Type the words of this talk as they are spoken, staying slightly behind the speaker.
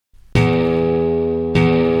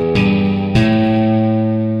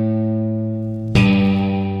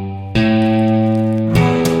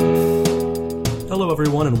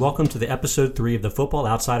welcome to the episode 3 of the Football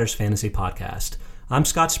Outsiders Fantasy Podcast. I'm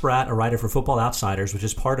Scott Spratt, a writer for Football Outsiders, which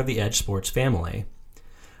is part of the Edge Sports family.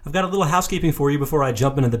 I've got a little housekeeping for you before I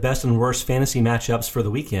jump into the best and worst fantasy matchups for the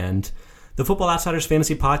weekend. The Football Outsiders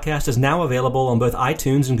Fantasy Podcast is now available on both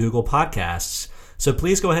iTunes and Google Podcasts, so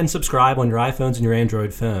please go ahead and subscribe on your iPhones and your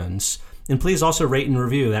Android phones. And please also rate and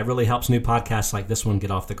review. That really helps new podcasts like this one get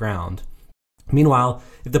off the ground. Meanwhile,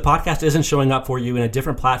 if the podcast isn't showing up for you in a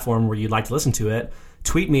different platform where you'd like to listen to it,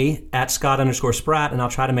 tweet me at Scott_Spratt and I'll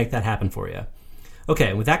try to make that happen for you.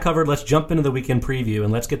 Okay, with that covered, let's jump into the weekend preview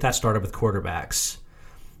and let's get that started with quarterbacks.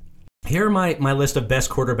 Here are my list of best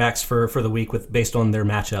quarterbacks for the week based on their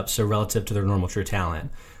matchups, so relative to their normal true talent.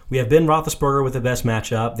 We have Ben Roethlisberger with the best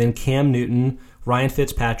matchup, then Cam Newton, Ryan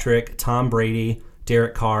Fitzpatrick, Tom Brady,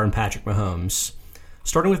 Derek Carr, and Patrick Mahomes.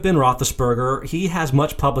 Starting with Ben Roethlisberger, he has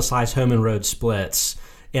much publicized home and road splits,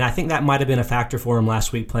 and I think that might have been a factor for him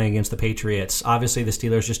last week playing against the Patriots. Obviously, the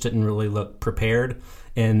Steelers just didn't really look prepared,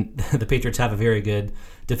 and the Patriots have a very good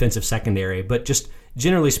defensive secondary. But just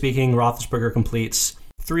generally speaking, Roethlisberger completes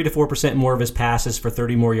 3 to 4% more of his passes for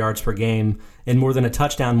 30 more yards per game and more than a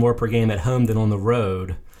touchdown more per game at home than on the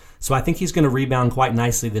road. So I think he's going to rebound quite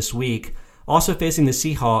nicely this week. Also facing the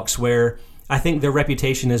Seahawks, where I think their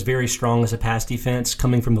reputation is very strong as a pass defense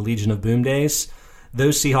coming from the Legion of Boom days.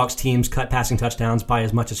 Those Seahawks teams cut passing touchdowns by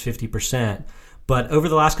as much as 50%. But over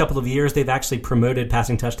the last couple of years, they've actually promoted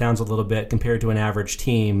passing touchdowns a little bit compared to an average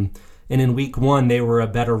team. And in week 1, they were a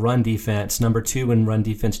better run defense, number 2 in run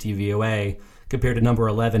defense DVOA, compared to number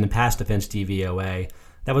 11 in pass defense DVOA.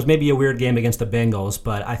 That was maybe a weird game against the Bengals,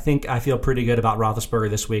 but I think I feel pretty good about Roethlisberger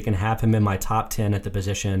this week and have him in my top 10 at the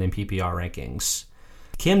position in PPR rankings.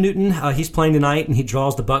 Cam Newton, he's playing tonight, and he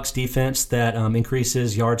draws the Bucs defense that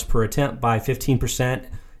increases yards per attempt by 15%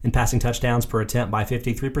 and passing touchdowns per attempt by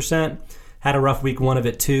 53%. Had a rough week 1 of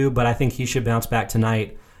it too, but I think he should bounce back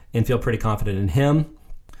tonight and feel pretty confident in him.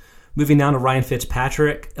 Moving down to Ryan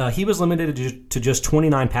Fitzpatrick, he was limited to just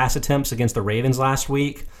 29 pass attempts against the Ravens last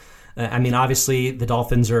week. Obviously, the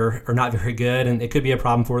Dolphins are not very good, and it could be a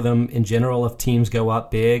problem for them in general if teams go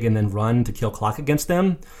up big and then run to kill clock against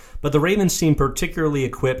them. But the Ravens seem particularly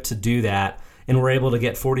equipped to do that, and were able to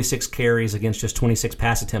get 46 carries against just 26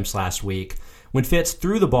 pass attempts last week. When Fitz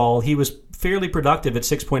threw the ball, he was fairly productive at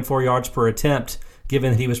 6.4 yards per attempt,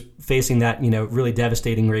 given that he was facing that really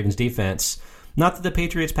devastating Ravens defense. Not that the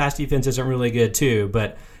Patriots' pass defense isn't really good too,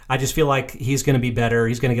 but I just feel like he's going to be better.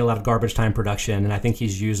 He's going to get a lot of garbage time production, and I think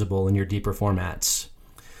he's usable in your deeper formats.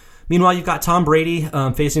 Meanwhile, you've got Tom Brady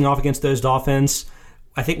facing off against those Dolphins.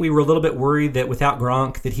 I think we were a little bit worried that without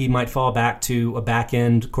Gronk that he might fall back to a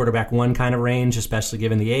back-end quarterback 1 kind of range, especially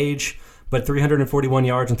given the age. But 341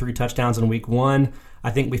 yards and 3 touchdowns in week 1,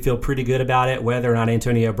 I think we feel pretty good about it, whether or not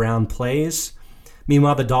Antonio Brown plays.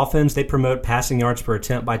 Meanwhile, the Dolphins, they promote passing yards per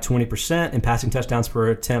attempt by 20% and passing touchdowns per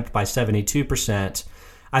attempt by 72%.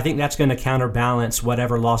 I think that's going to counterbalance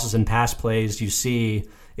whatever losses in pass plays you see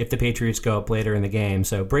if the Patriots go up later in the game.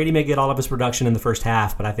 So Brady may get all of his production in the first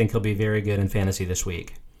half, but I think he'll be very good in fantasy this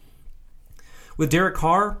week. With Derek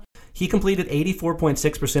Carr, he completed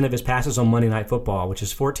 84.6% of his passes on Monday Night Football, which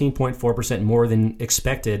is 14.4% more than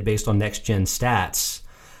expected based on next-gen stats.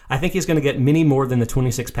 I think he's going to get many more than the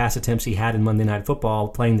 26 pass attempts he had in Monday Night Football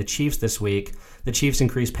playing the Chiefs this week. The Chiefs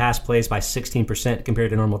increased pass plays by 16%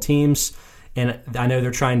 compared to normal teams, and I know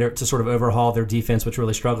they're trying to sort of overhaul their defense, which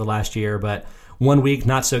really struggled last year, but 1 week,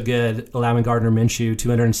 not so good, allowing Gardner Minshew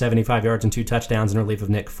 275 yards and 2 touchdowns in relief of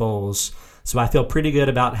Nick Foles. So I feel pretty good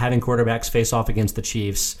about having quarterbacks face off against the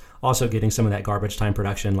Chiefs, also getting some of that garbage time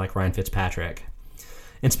production like Ryan Fitzpatrick.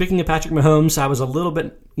 And speaking of Patrick Mahomes, I was a little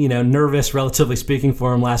bit, nervous, relatively speaking,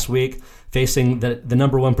 for him last week, facing the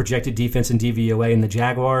number 1 projected defense in DVOA in the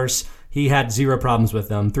Jaguars. He had 0 problems with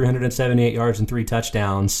them, 378 yards and 3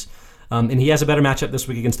 touchdowns. And he has a better matchup this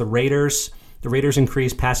week against the Raiders. The Raiders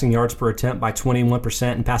increased passing yards per attempt by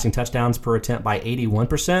 21% and passing touchdowns per attempt by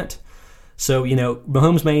 81%. So,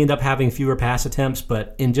 Mahomes may end up having fewer pass attempts,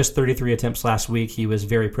 but in just 33 attempts last week, he was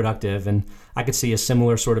very productive, and I could see a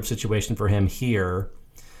similar sort of situation for him here.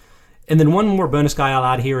 And then one more bonus guy I'll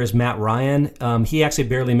add here is Matt Ryan. He actually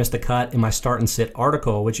barely missed the cut in my start and sit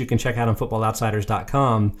article, which you can check out on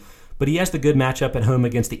footballoutsiders.com. But he has the good matchup at home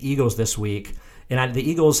against the Eagles this week. And the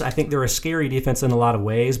Eagles, I think they're a scary defense in a lot of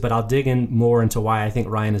ways, but I'll dig in more into why I think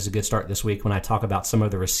Ryan is a good start this week when I talk about some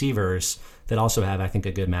of the receivers that also have, I think,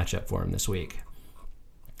 a good matchup for him this week.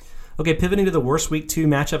 Okay, pivoting to the worst week 2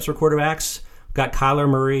 matchups for quarterbacks. We've got Kyler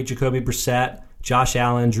Murray, Jacoby Brissett, Josh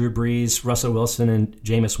Allen, Drew Brees, Russell Wilson, and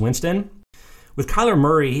Jameis Winston. With Kyler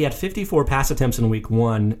Murray, he had 54 pass attempts in week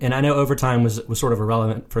 1, and I know overtime was sort of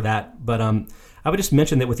irrelevant for that, but I would just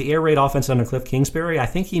mention that with the air raid offense under Cliff Kingsbury, I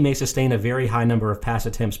think he may sustain a very high number of pass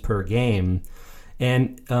attempts per game.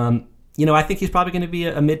 And, I think he's probably going to be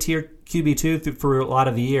a mid-tier QB2 for a lot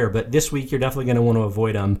of the year, but this week you're definitely going to want to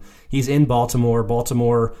avoid him. He's in Baltimore.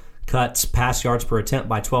 Baltimore cuts pass yards per attempt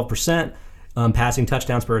by 12%, passing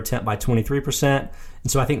touchdowns per attempt by 23%. And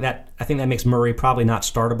so I think that makes Murray probably not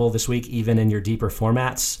startable this week, even in your deeper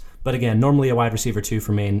formats. But again, normally a wide receiver 2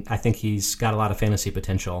 for me, and I think he's got a lot of fantasy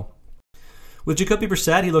potential. With Jacoby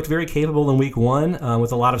Brissett, he looked very capable in week 1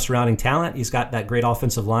 with a lot of surrounding talent. He's got that great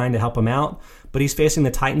offensive line to help him out, but he's facing the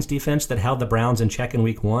Titans defense that held the Browns in check in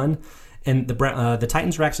week 1. And the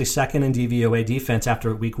Titans were actually second in DVOA defense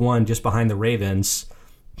after week 1, just behind the Ravens,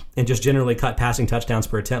 and just generally cut passing touchdowns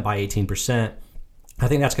per attempt by 18%. I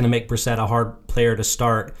think that's going to make Brissett a hard player to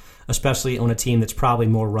start, especially on a team that's probably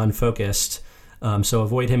more run-focused. So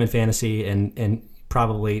avoid him in fantasy and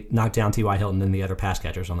probably knock down T.Y. Hilton and the other pass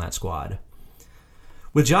catchers on that squad.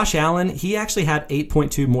 With Josh Allen, he actually had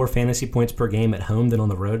 8.2 more fantasy points per game at home than on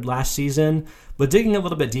the road last season. But digging a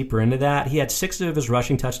little bit deeper into that, he had 6 of his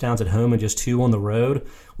rushing touchdowns at home and just 2 on the road,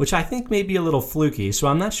 which I think may be a little fluky. So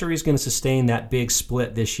I'm not sure he's going to sustain that big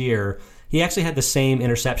split this year. He actually had the same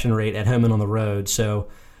interception rate at home and on the road. So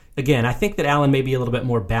again, I think that Allen may be a little bit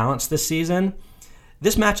more balanced this season.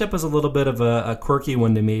 This matchup is a little bit of a quirky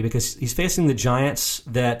one to me because he's facing the Giants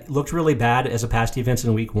that looked really bad as a pass defense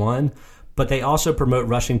in week 1. But they also promote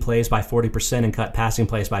rushing plays by 40% and cut passing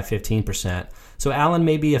plays by 15%. So Allen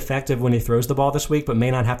may be effective when he throws the ball this week, but may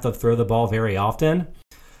not have to throw the ball very often.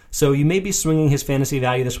 So you may be swinging his fantasy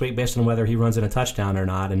value this week based on whether he runs in a touchdown or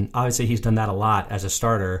not. And obviously he's done that a lot as a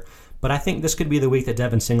starter. But I think this could be the week that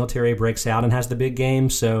Devin Singletary breaks out and has the big game.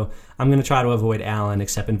 So I'm going to try to avoid Allen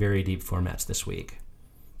except in very deep formats this week.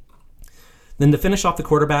 Then to finish off the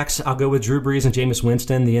quarterbacks, I'll go with Drew Brees and Jameis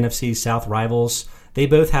Winston, the NFC South rivals. They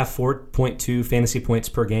both have 4.2 fantasy points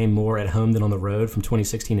per game more at home than on the road from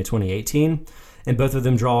 2016 to 2018. And both of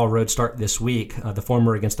them draw a road start this week, the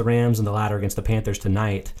former against the Rams and the latter against the Panthers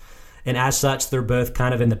tonight. And as such, they're both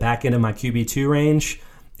kind of in the back end of my QB2 range.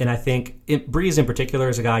 And I think Brees in particular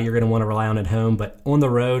is a guy you're going to want to rely on at home. But on the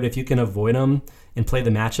road, if you can avoid him and play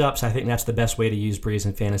the matchups, I think that's the best way to use Brees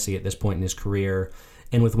in fantasy at this point in his career.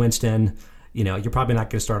 And with Winston, you're probably not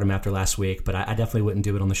going to start him after last week, but I definitely wouldn't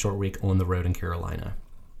do it on the short week on the road in Carolina.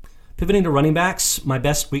 Pivoting to running backs, my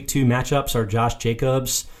best week 2 matchups are Josh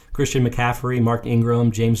Jacobs, Christian McCaffrey, Mark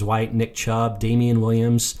Ingram, James White, Nick Chubb, Damian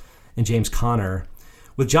Williams, and James Conner.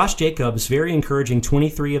 With Josh Jacobs, very encouraging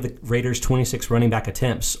 23 of the Raiders' 26 running back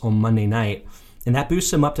attempts on Monday night, and that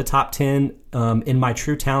boosts him up to top 10 in my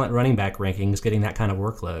true talent running back rankings, getting that kind of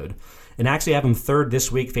workload. And actually I have him third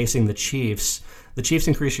this week facing the Chiefs. The Chiefs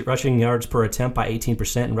increased rushing yards per attempt by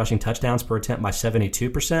 18% and rushing touchdowns per attempt by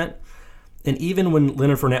 72%. And even when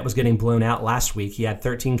Leonard Fournette was getting blown out last week, he had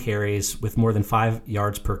 13 carries with more than 5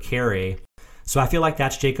 yards per carry. So I feel like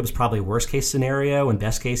that's Jacobs' probably worst case scenario. In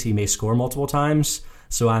best case, he may score multiple times.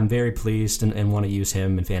 So I'm very pleased and want to use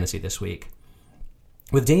him in fantasy this week.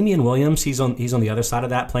 With Damian Williams, he's on the other side of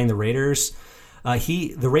that playing the Raiders.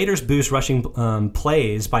 The Raiders boost rushing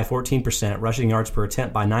plays by 14%, rushing yards per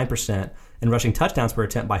attempt by 9%, and rushing touchdowns per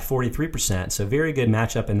attempt by 43%. So very good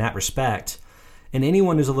matchup in that respect. And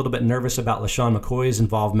anyone who's a little bit nervous about LaShawn McCoy's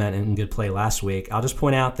involvement in good play last week, I'll just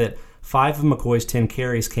point out that 5 of McCoy's 10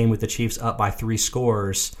 carries came with the Chiefs up by 3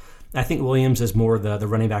 scores. I think Williams is more the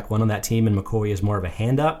running back one on that team, and McCoy is more of a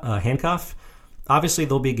handcuff. Obviously,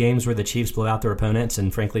 there'll be games where the Chiefs blow out their opponents,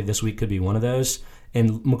 and frankly, this week could be one of those.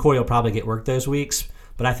 And McCoy will probably get work those weeks,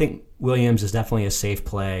 but I think Williams is definitely a safe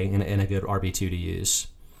play and a good RB2 to use.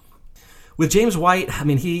 With James White,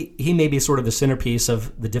 he may be sort of the centerpiece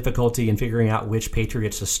of the difficulty in figuring out which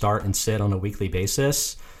Patriots to start and sit on a weekly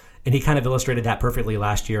basis. And he kind of illustrated that perfectly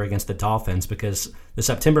last year against the Dolphins because the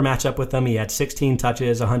September matchup with them, he had 16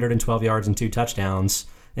 touches, 112 yards, and 2 touchdowns.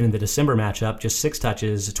 And in the December matchup, just 6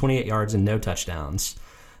 touches, 28 yards, and no touchdowns.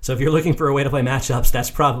 So if you're looking for a way to play matchups, that's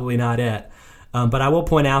probably not it. But I will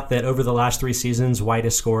point out that over the last 3 seasons, White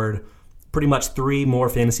has scored pretty much 3 more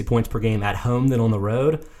fantasy points per game at home than on the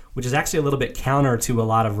road, which is actually a little bit counter to a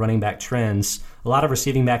lot of running back trends. A lot of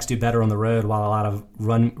receiving backs do better on the road, while a lot of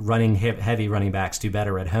running heavy running backs do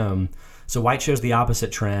better at home. So White shows the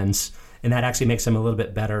opposite trends, and that actually makes him a little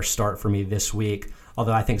bit better start for me this week,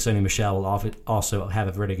 although I think Sony Michel will also have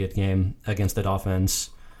a very good game against the Dolphins.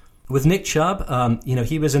 With Nick Chubb,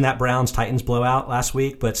 he was in that Browns-Titans blowout last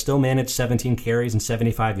week, but still managed 17 carries and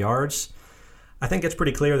 75 yards. I think it's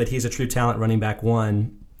pretty clear that he's a true talent running back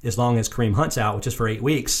one as long as Kareem Hunt's out, which is for 8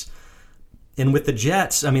 weeks. And with the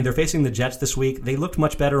Jets, I mean, they're facing the Jets this week. They looked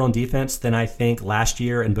much better on defense than I think last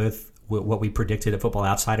year in both what we predicted at Football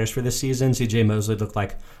Outsiders for this season. C.J. Mosley looked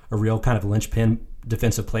like a real kind of linchpin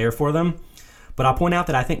defensive player for them. But I'll point out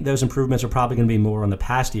that I think those improvements are probably going to be more on the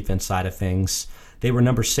pass defense side of things. They were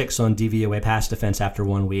number 6 on DVOA pass defense after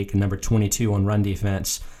 1 week and number 22 on run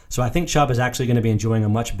defense. So I think Chubb is actually going to be enjoying a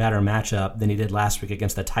much better matchup than he did last week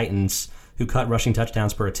against the Titans, who cut rushing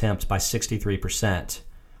touchdowns per attempt by 63%.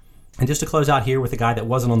 And just to close out here with a guy that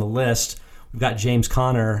wasn't on the list, we've got James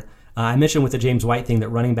Conner. I mentioned with the James White thing that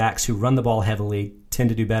running backs who run the ball heavily tend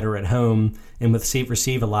to do better at home and with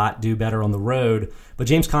receive a lot do better on the road. But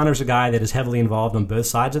James Conner's a guy that is heavily involved on both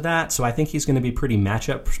sides of that, so I think he's going to be pretty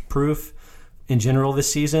matchup proof in general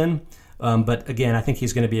this season. But again, I think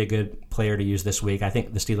he's going to be a good player to use this week. I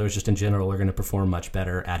think the Steelers just in general are going to perform much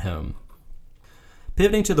better at home.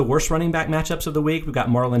 Pivoting to the worst running back matchups of the week, we've got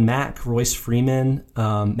Marlon Mack, Royce Freeman,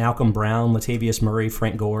 Malcolm Brown, Latavius Murray,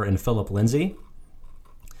 Frank Gore, and Phillip Lindsay.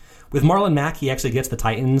 With Marlon Mack, he actually gets the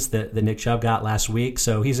Titans that Nick Chubb got last week,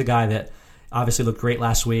 so he's a guy that obviously looked great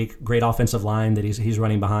last week, great offensive line that he's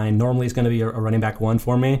running behind. Normally he's going to be a running back 1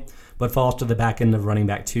 for me, but falls to the back end of running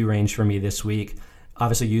back 2 range for me this week.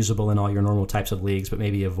 Obviously usable in all your normal types of leagues, but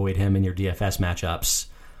maybe avoid him in your DFS matchups.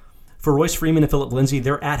 For Royce Freeman and Phillip Lindsay,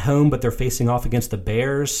 they're at home, but they're facing off against the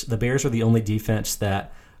Bears. The Bears are the only defense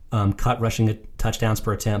that cut rushing touchdowns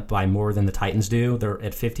per attempt by more than the Titans do. They're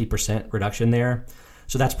at 50% reduction there.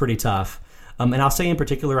 So that's pretty tough. And I'll say in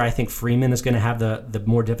particular, I think Freeman is going to have the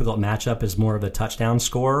more difficult matchup as more of a touchdown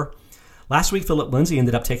scorer. Last week, Phillip Lindsay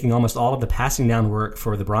ended up taking almost all of the passing down work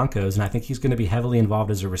for the Broncos, and I think he's going to be heavily involved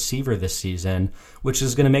as a receiver this season, which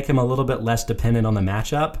is going to make him a little bit less dependent on the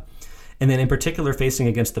matchup. And then in particular, facing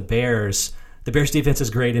against the Bears defense is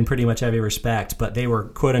great in pretty much every respect, but they were,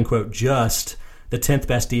 quote-unquote, just the 10th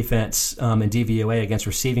best defense in DVOA against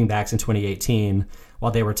receiving backs in 2018,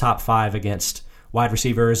 while they were top 5 against wide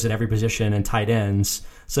receivers at every position and tight ends.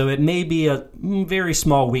 So it may be a very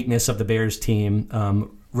small weakness of the Bears team,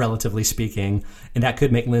 relatively speaking, and that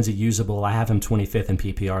could make Lindsay usable. I have him 25th in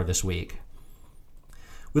PPR this week.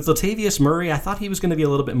 With Latavius Murray, I thought he was going to be a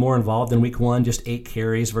little bit more involved in week 1, just 8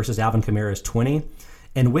 carries versus Alvin Kamara's 20.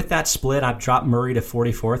 And with that split, I've dropped Murray to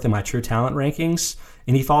 44th in my true talent rankings,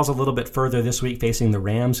 and he falls a little bit further this week facing the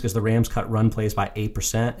Rams because the Rams cut run plays by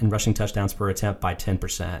 8% and rushing touchdowns per attempt by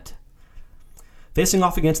 10%. Facing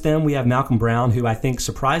off against them, we have Malcolm Brown, who I think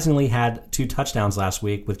surprisingly had 2 touchdowns last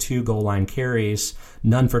week with 2 goal line carries,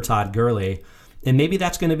 none for Todd Gurley. And maybe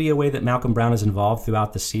that's going to be a way that Malcolm Brown is involved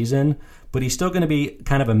throughout the season, but he's still going to be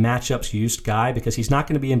kind of a matchups-used guy because he's not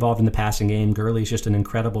going to be involved in the passing game. Gurley's just an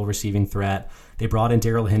incredible receiving threat. They brought in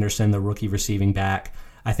Darrell Henderson, the rookie receiving back.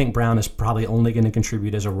 I think Brown is probably only going to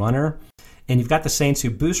contribute as a runner. And you've got the Saints who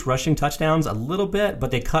boost rushing touchdowns a little bit, but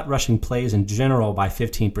they cut rushing plays in general by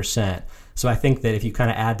 15%. So I think that if you kind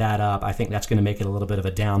of add that up, I think that's going to make it a little bit of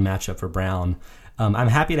a down matchup for Brown. I'm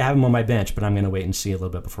happy to have him on my bench, but I'm going to wait and see a little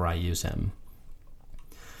bit before I use him.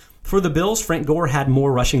 For the Bills, Frank Gore had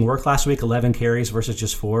more rushing work last week, 11 carries versus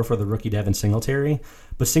just 4 for the rookie Devin Singletary.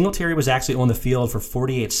 But Singletary was actually on the field for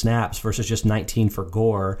 48 snaps versus just 19 for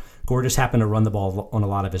Gore. Gore just happened to run the ball on a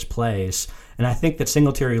lot of his plays. And I think that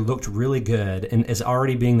Singletary looked really good and is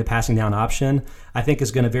already being the passing down option. I think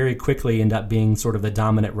is going to very quickly end up being sort of the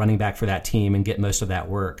dominant running back for that team and get most of that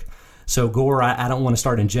work. So Gore, I don't want to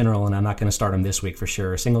start in general, and I'm not going to start him this week for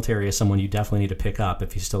sure. Singletary is someone you definitely need to pick up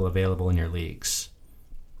if he's still available in your leagues.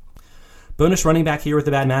 Bonus running back here with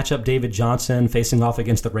a bad matchup, David Johnson facing off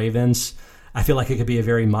against the Ravens. I feel like it could be a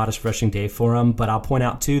very modest rushing day for him, but I'll point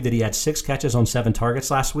out too that he had 6 catches on 7 targets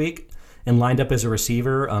last week and lined up as a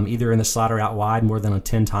receiver, either in the slot or out wide more than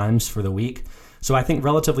 10 times for the week. So I think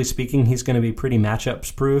relatively speaking, he's going to be pretty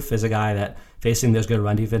matchups proof as a guy that facing those good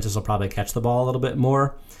run defenses will probably catch the ball a little bit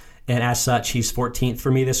more. And as such, he's 14th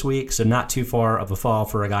for me this week, so not too far of a fall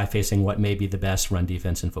for a guy facing what may be the best run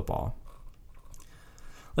defense in football.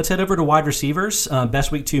 Let's head over to wide receivers.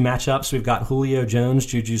 Best week 2 matchups. We've got Julio Jones,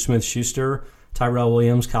 Juju Smith-Schuster, Tyrell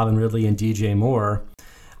Williams, Calvin Ridley, and DJ Moore.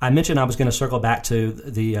 I mentioned I was going to circle back to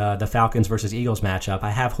the Falcons versus Eagles matchup.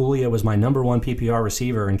 I have Julio as my number 1 PPR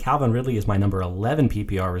receiver, and Calvin Ridley is my number 11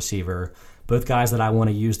 PPR receiver, both guys that I want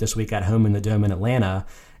to use this week at home in the Dome in Atlanta.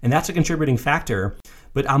 And that's a contributing factor.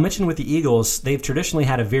 But I'll mention with the Eagles, they've traditionally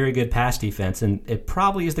had a very good pass defense, and it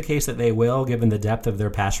probably is the case that they will, given the depth of their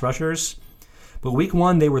pass rushers. But week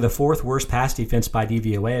 1, they were the 4th worst pass defense by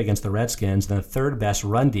DVOA against the Redskins and the 3rd best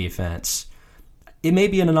run defense. It may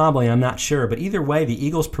be an anomaly, I'm not sure, but either way, the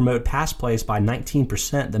Eagles promote pass plays by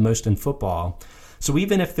 19%, the most in football. So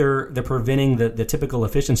even if they're preventing the typical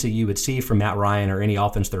efficiency you would see from Matt Ryan or any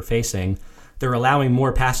offense they're facing, they're allowing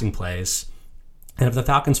more passing plays. And if the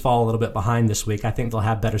Falcons fall a little bit behind this week, I think they'll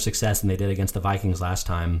have better success than they did against the Vikings last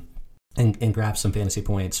time and grab some fantasy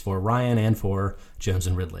points for Ryan and for Jones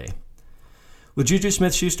and Ridley. With Juju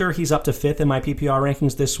Smith-Schuster, he's up to 5th in my PPR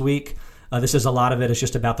rankings this week. This is a lot of it is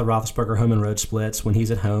just about the Roethlisberger home and road splits. When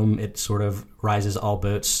he's at home, it sort of rises all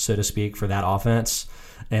boats, so to speak, for that offense.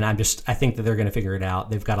 And I think that they're going to figure it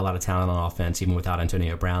out. They've got a lot of talent on offense, even without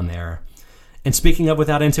Antonio Brown there. And speaking of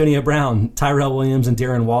without Antonio Brown, Tyrell Williams and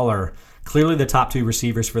Darren Waller, clearly the top 2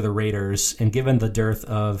 receivers for the Raiders. And given the dearth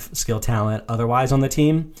of skill talent otherwise on the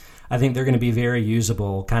team, I think they're going to be very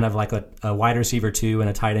usable, kind of like a wide receiver 2 and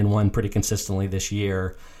a tight end 1 pretty consistently this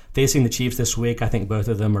year. Facing the Chiefs this week, I think both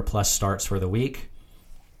of them are plus starts for the week.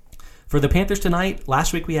 For the Panthers tonight,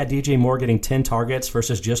 last week we had DJ Moore getting 10 targets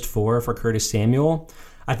versus just 4 for Curtis Samuel.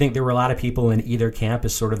 I think there were a lot of people in either camp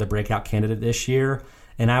as sort of the breakout candidate this year,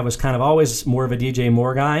 and I was kind of always more of a DJ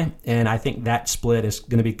Moore guy, and I think that split is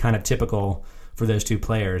going to be kind of typical for those 2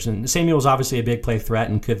 players. And Samuel's obviously a big play threat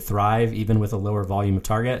and could thrive even with a lower volume of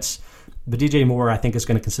targets, but DJ Moore I think is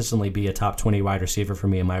going to consistently be a top 20 wide receiver for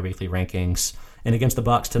me in my weekly rankings. And against the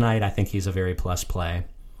Bucs tonight, I think he's a very plus play.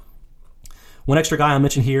 One extra guy I'll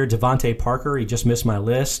mention here, Devontae Parker. He just missed my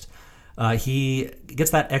list. He gets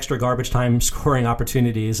that extra garbage time scoring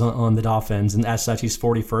opportunities on the Dolphins, and as such, he's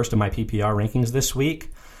 41st in my PPR rankings this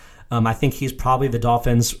week. I think he's probably the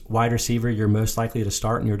Dolphins wide receiver you're most likely to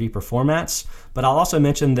start in your deeper formats. But I'll also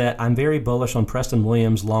mention that I'm very bullish on Preston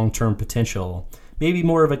Williams' long-term potential. Maybe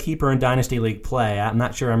more of a keeper in Dynasty League play. I'm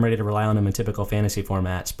not sure I'm ready to rely on him in typical fantasy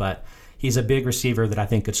formats, but he's a big receiver that I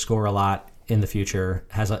think could score a lot in the future,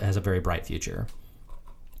 has a very bright future.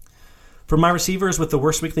 For my receivers with the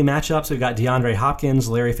worst weekly matchups, we've got DeAndre Hopkins,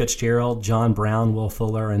 Larry Fitzgerald, John Brown, Will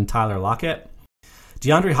Fuller, and Tyler Lockett.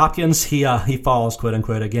 DeAndre Hopkins, he falls,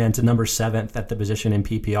 quote-unquote, again to number 7th at the position in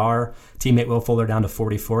PPR. Teammate Will Fuller down to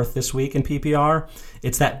 44th this week in PPR.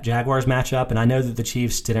 It's that Jaguars matchup, and I know that the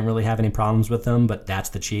Chiefs didn't really have any problems with them, but that's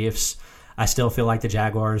the Chiefs. I still feel like the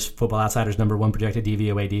Jaguars, Football Outsiders' number 1 projected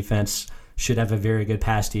DVOA defense, should have a very good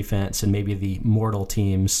pass defense, and maybe the mortal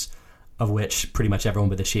teams, of which pretty much everyone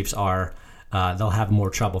but the Chiefs are, they'll have more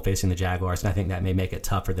trouble facing the Jaguars, and I think that may make it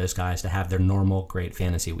tough for those guys to have their normal great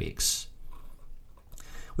fantasy weeks.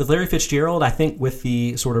 With Larry Fitzgerald, I think with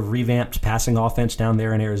the sort of revamped passing offense down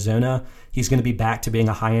there in Arizona, he's going to be back to being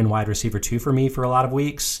a high-end wide receiver 2 for me for a lot of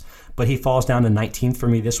weeks, but he falls down to 19th for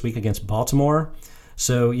me this week against Baltimore.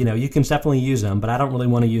 So, you can definitely use him, but I don't really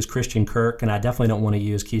want to use Christian Kirk, and I definitely don't want to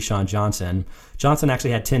use Keyshawn Johnson. Johnson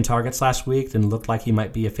actually had 10 targets last week and looked like he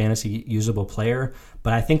might be a fantasy usable player,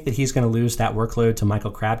 but I think that he's going to lose that workload to Michael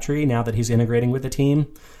Crabtree now that he's integrating with the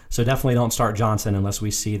team. So definitely don't start Johnson unless we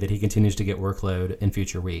see that he continues to get workload in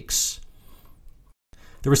future weeks.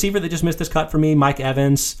 The receiver that just missed this cut for me, Mike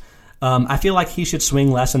Evans, I feel like he should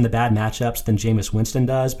swing less in the bad matchups than Jameis Winston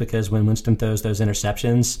does, because when Winston throws those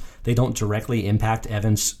interceptions, they don't directly impact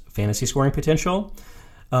Evans' fantasy scoring potential.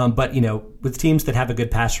 But with teams that have a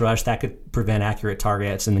good pass rush, that could prevent accurate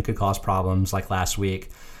targets and it could cause problems like last week.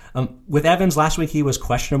 With Evans, last week he was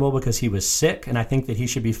questionable because he was sick, and I think that he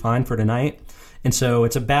should be fine for tonight. And so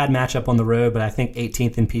it's a bad matchup on the road, but I think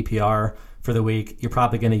 18th in PPR for the week, you're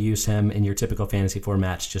probably going to use him in your typical fantasy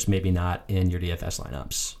formats, just maybe not in your DFS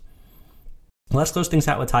lineups. Let's close things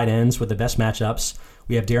out with tight ends with the best matchups.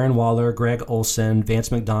 We have Darren Waller, Greg Olsen, Vance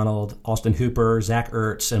McDonald, Austin Hooper, Zach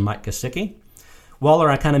Ertz, and Mike Gesicki. Waller,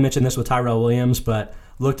 I kind of mentioned this with Tyrell Williams, but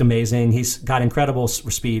looked amazing. He's got incredible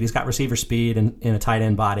speed. He's got receiver speed in a tight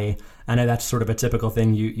end body. I know that's sort of a typical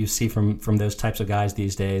thing you see from those types of guys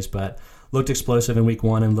these days, but looked explosive in week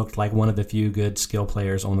 1 and looked like one of the few good skill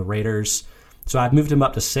players on the Raiders. So I've moved him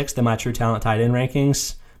up to 6th in my true talent tight end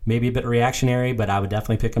rankings. Maybe a bit reactionary, but I would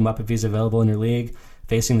definitely pick him up if he's available in your league.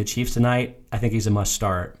 Facing the Chiefs tonight, I think he's a must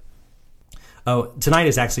start. Oh, tonight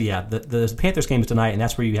is actually, the Panthers game is tonight, and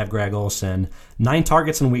that's where you have Greg Olsen. 9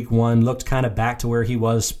 targets in week 1, looked kind of back to where he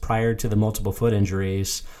was prior to the multiple foot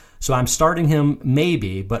injuries. So I'm starting him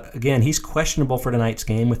maybe, but again, he's questionable for tonight's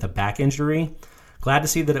game with a back injury. Glad to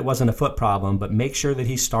see that it wasn't a foot problem, but make sure that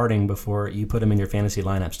he's starting before you put him in your fantasy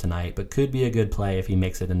lineups tonight, but could be a good play if he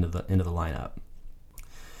makes it into the lineup.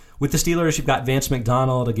 With the Steelers, you've got Vance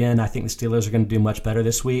McDonald. Again, I think the Steelers are going to do much better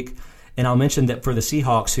this week. And I'll mention that for the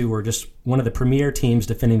Seahawks, who were just one of the premier teams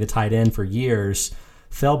defending the tight end for years,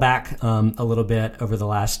 fell back a little bit over the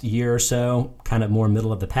last year or so, kind of more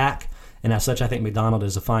middle of the pack. And as such, I think McDonald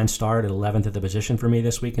is a fine start at 11th at the position for me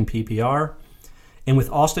this week in PPR. And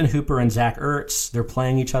with Austin Hooper and Zach Ertz, they're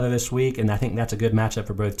playing each other this week, and I think that's a good matchup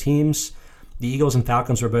for both teams. The Eagles and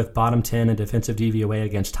Falcons were both bottom 10 in defensive DVOA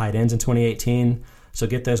against tight ends in 2018, so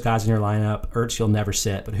get those guys in your lineup. Ertz you'll never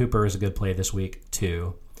sit, but Hooper is a good play this week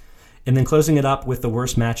too. And then closing it up with the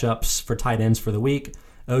worst matchups for tight ends for the week,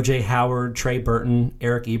 O.J. Howard, Trey Burton,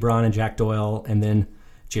 Eric Ebron, and Jack Doyle, and then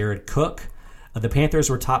Jared Cook. The Panthers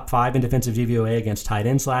were top 5 in defensive DVOA against tight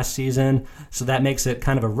ends last season, so that makes it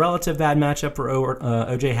kind of a relative bad matchup for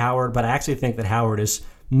O.J. Howard, but I actually think that Howard is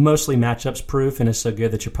mostly matchups proof and is so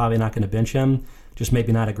good that you're probably not going to bench him. Just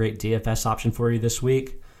maybe not a great DFS option for you this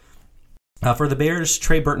week. For the Bears,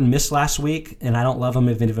 Trey Burton missed last week, and I don't love him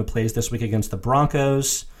even if he plays this week against the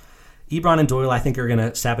Broncos. Ebron and Doyle, I think, are going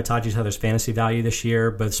to sabotage each other's fantasy value this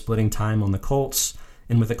year, both splitting time on the Colts,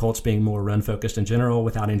 and with the Colts being more run-focused in general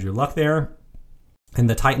without Andrew Luck there. And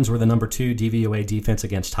the Titans were the number 2 DVOA defense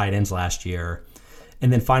against tight ends last year.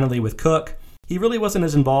 And then finally with Cook, he really wasn't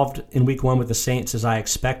as involved in week 1 with the Saints as I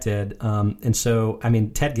expected. And so,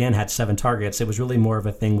 Ted Ginn had 7 targets. It was really more of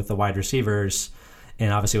a thing with the wide receivers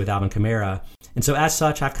and obviously with Alvin Kamara. And so as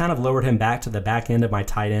such, I've kind of lowered him back to the back end of my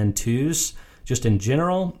tight end 2s just in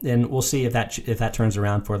general. And we'll see if that turns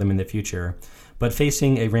around for them in the future. But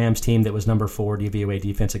facing a Rams team that was number 4 DVOA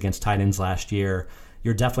defense against tight ends last year,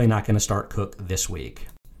 you're definitely not going to start Cook this week.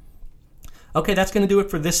 Okay, that's going to do it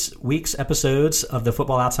for this week's episodes of the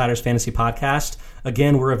Football Outsiders Fantasy Podcast.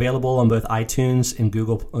 Again, we're available on both iTunes and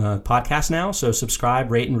Google Podcasts now, so subscribe,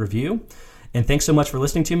 rate, and review. And thanks so much for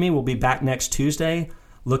listening to me. We'll be back next Tuesday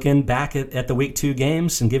looking back at the Week 2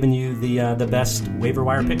 games and giving you the best waiver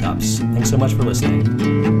wire pickups. Thanks so much for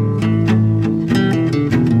listening.